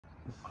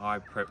Hi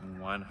Prep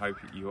One, hope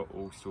you're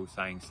all still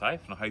staying safe,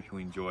 and I hope you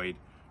enjoyed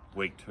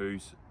week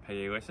 2's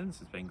PE lessons.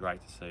 It's been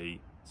great to see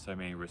so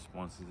many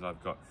responses that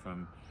I've got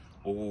from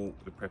all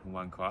the Prep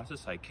One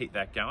classes, so keep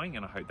that going,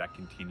 and I hope that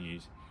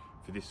continues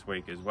for this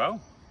week as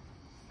well.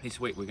 This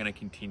week we're going to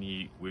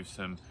continue with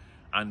some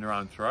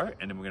underarm throw,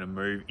 and then we're going to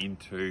move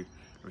into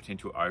a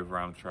potential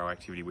overarm throw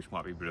activity, which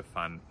might be a bit of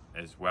fun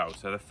as well.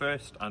 So the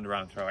first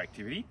underarm throw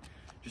activity,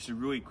 just a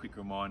really quick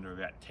reminder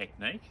about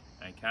technique,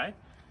 okay?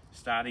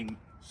 Starting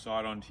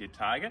side on to your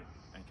target,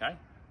 okay?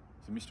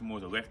 So Mr.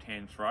 Moore's a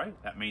left-hand throw.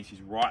 That means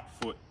his right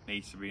foot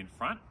needs to be in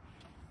front.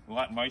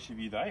 Like most of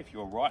you though, if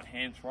you're a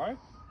right-hand throw,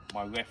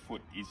 my left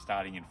foot is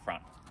starting in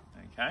front,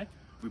 okay?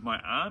 With my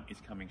arm,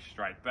 it's coming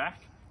straight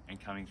back and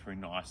coming through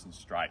nice and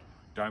straight.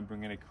 Don't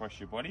bring it across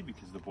your body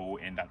because the ball will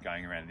end up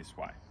going around this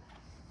way.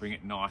 Bring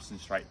it nice and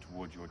straight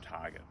towards your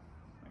target,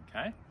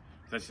 okay?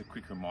 So that's a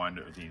quick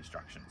reminder of the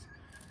instructions.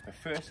 The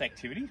first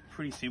activity,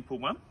 pretty simple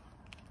one.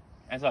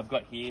 As I've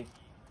got here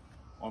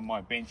on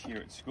my bench here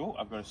at school,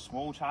 I've got a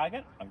small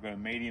target, I've got a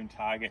medium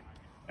target,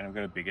 and I've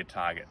got a bigger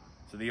target.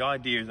 So the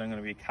idea is I'm going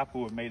to be a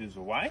couple of meters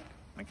away,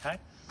 okay?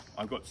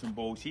 I've got some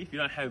balls here. If you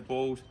don't have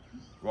balls,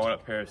 roll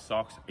up a pair of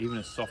socks, even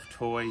a soft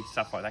toy,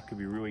 stuff like that could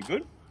be really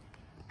good.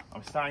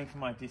 I'm starting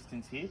from my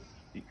distance here.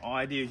 The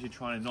idea is you're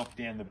trying to knock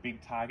down the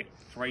big target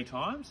 3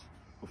 times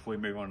before you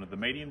move on to the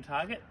medium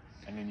target,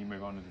 and then you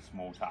move on to the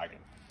small target.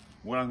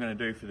 What I'm going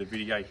to do for the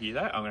video here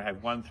though, I'm going to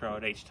have one throw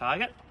at each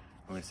target.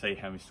 I'm going to see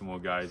how Mr. Moore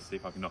goes, see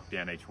if I can knock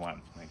down each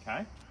one,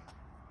 okay?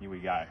 Here we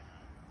go.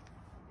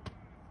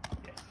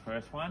 Yes,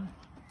 first one.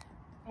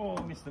 Oh,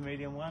 missed the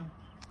medium one.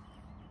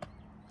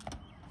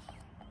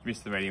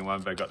 Missed the medium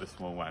one, but got the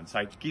small one.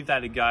 So give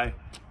that a go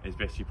as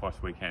best you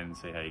possibly can and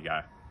see how you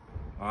go.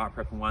 All right,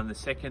 Prep One, the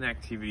second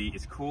activity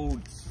is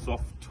called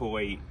soft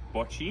toy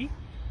bocce,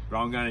 but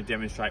I'm going to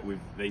demonstrate with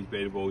these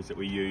better balls that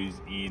we use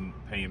in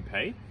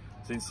P&P.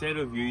 So instead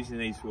of using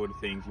these sort of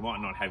things, you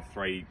might not have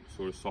 3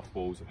 sort of soft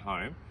balls at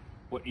home.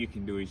 What you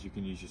can do is you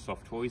can use your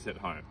soft toys at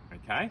home,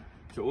 okay?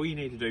 So all you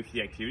need to do for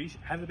the activities,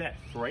 have about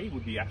 3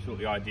 would be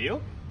absolutely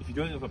ideal. If you're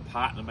doing it with a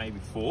partner, maybe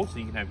 4, so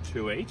you can have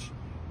 2 each,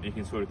 and you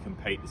can sort of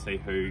compete to see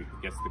who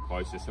gets the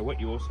closest. So what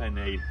you also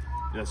need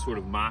is a sort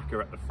of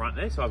marker at the front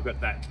there. So I've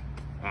got that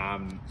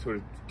sort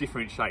of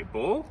different shaped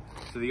ball.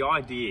 So the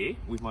idea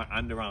with my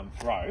underarm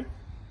throw,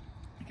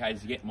 okay,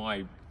 is to get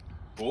my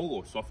ball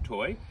or soft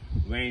toy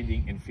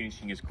landing and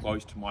finishing as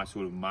close to my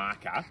sort of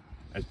marker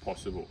as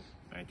possible,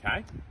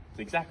 okay? It's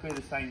exactly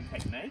the same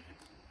technique,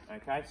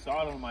 okay?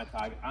 Side on my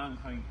target, arm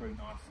coming through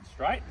nice and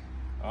straight,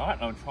 all right?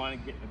 And I'm trying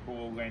to get the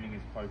ball landing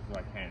as close as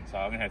I can. So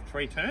I'm gonna have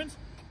 3 turns,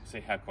 see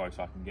how close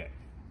I can get,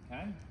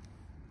 okay?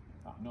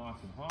 Up nice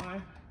and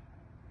high.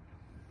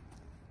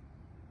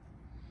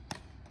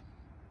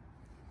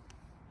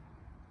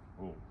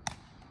 Ooh.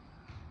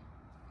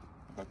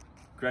 Got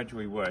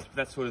gradually worse, but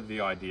that's sort of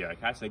the idea,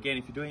 okay? So again,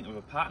 if you're doing it with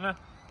a partner,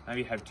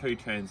 maybe have 2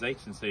 turns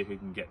each and see who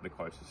can get the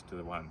closest to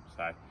the one.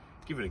 So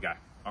give it a go.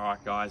 All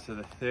right, guys, so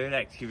the third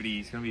activity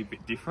is going to be a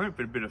bit different,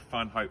 but a bit of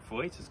fun,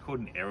 hopefully. It's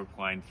called an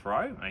aeroplane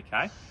throw,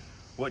 okay?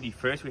 What you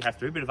first, we have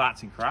to do a bit of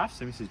arts and crafts,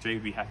 so Mrs. G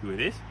would be happy with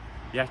this.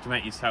 You have to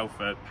make yourself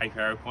a paper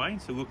aeroplane,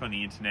 so look on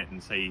the internet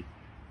and see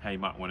how you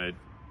might want to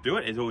do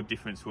it. There's all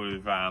different sort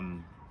of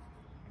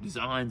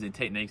designs and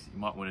techniques that you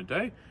might want to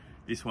do.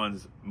 This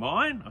one's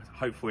mine.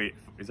 Hopefully it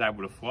is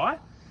able to fly.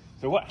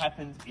 So what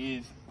happens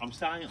is I'm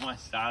starting at my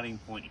starting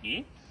point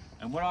here,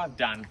 and what I've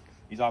done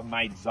is I've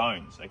made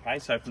zones, okay?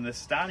 So from the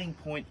starting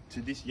point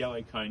to this yellow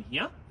cone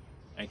here,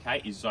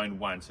 okay, is zone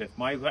 1. So if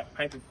my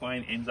paper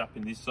plane ends up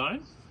in this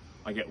zone,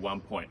 I get 1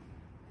 point.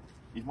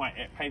 If my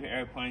paper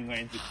aeroplane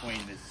lands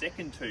between the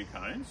second 2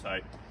 cones,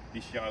 so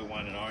this yellow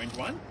one and orange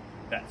one,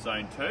 that's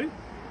zone 2, you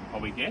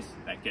probably guess,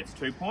 that gets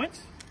 2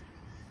 points.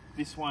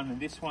 This one and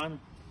this one,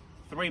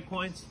 3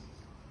 points.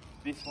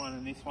 This one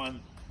and this one,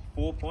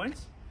 4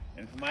 points.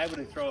 And if I'm able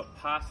to throw it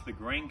past the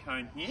green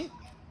cone here,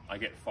 I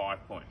get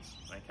 5 points,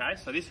 okay?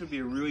 So this would be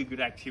a really good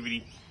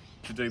activity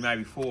to do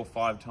maybe 4 or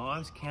 5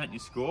 times, count your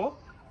score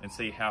and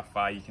see how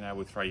far you can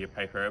able to throw your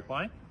paper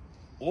airplane.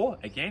 Or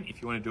again,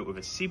 if you want to do it with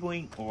a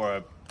sibling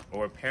or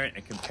a parent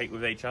and compete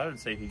with each other and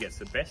see who gets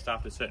the best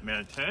after a certain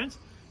amount of turns,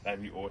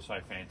 that'd be also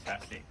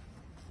fantastic.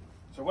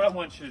 So what I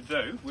want you to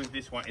do with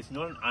this one, it's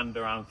not an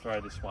underarm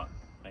throw, this one,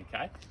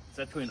 okay? It's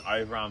actually an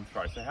overarm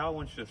throw. So how I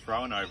want you to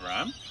throw an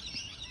overarm,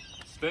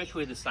 it's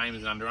virtually the same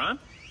as an underarm.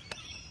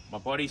 My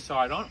body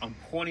side on, I'm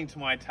pointing to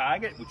my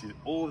target, which is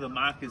all the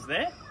markers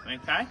there,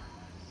 okay?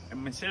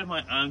 And instead of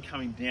my arm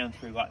coming down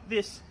through like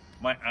this,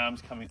 my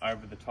arm's coming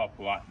over the top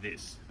like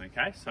this,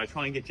 okay? So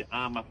try and get your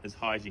arm up as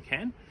high as you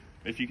can.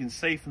 But if you can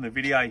see from the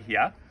video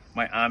here,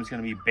 my arm's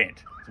gonna be bent.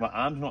 So my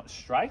arm's not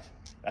straight.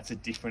 That's a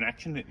different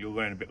action that you'll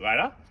learn a bit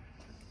later.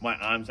 My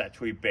arm's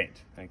actually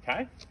bent,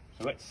 okay?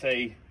 So let's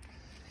see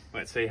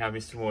how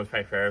Mr. Moore's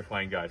paper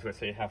airplane goes. Let's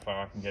see how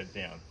far I can get it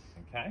down,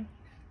 okay?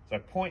 So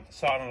point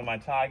side onto my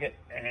target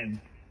and,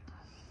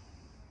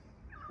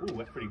 ooh,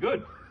 that's pretty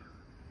good.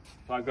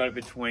 So I've got it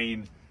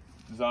between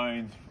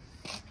zones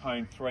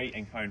cone 3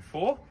 and cone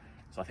 4.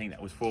 So I think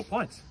that was 4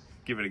 points.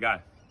 Give it a go.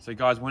 So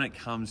guys, when it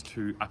comes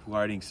to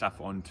uploading stuff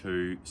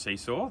onto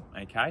Seesaw,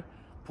 okay,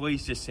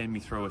 please just send me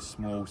through a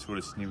small sort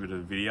of snippet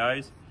of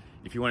videos.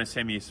 If you want to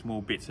send me a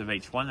small bits of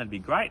each one, that'd be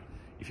great.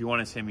 If you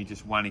want to send me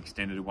just one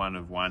extended one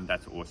of one,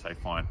 that's also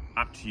fine.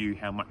 Up to you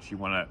how much you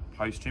want to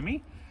post to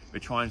me,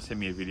 but try and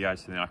send me a video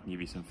so then I can give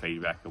you some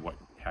feedback of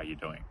how you're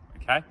doing,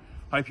 okay?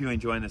 Hope you're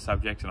enjoying the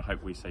subject, and I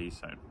hope we see you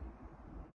soon.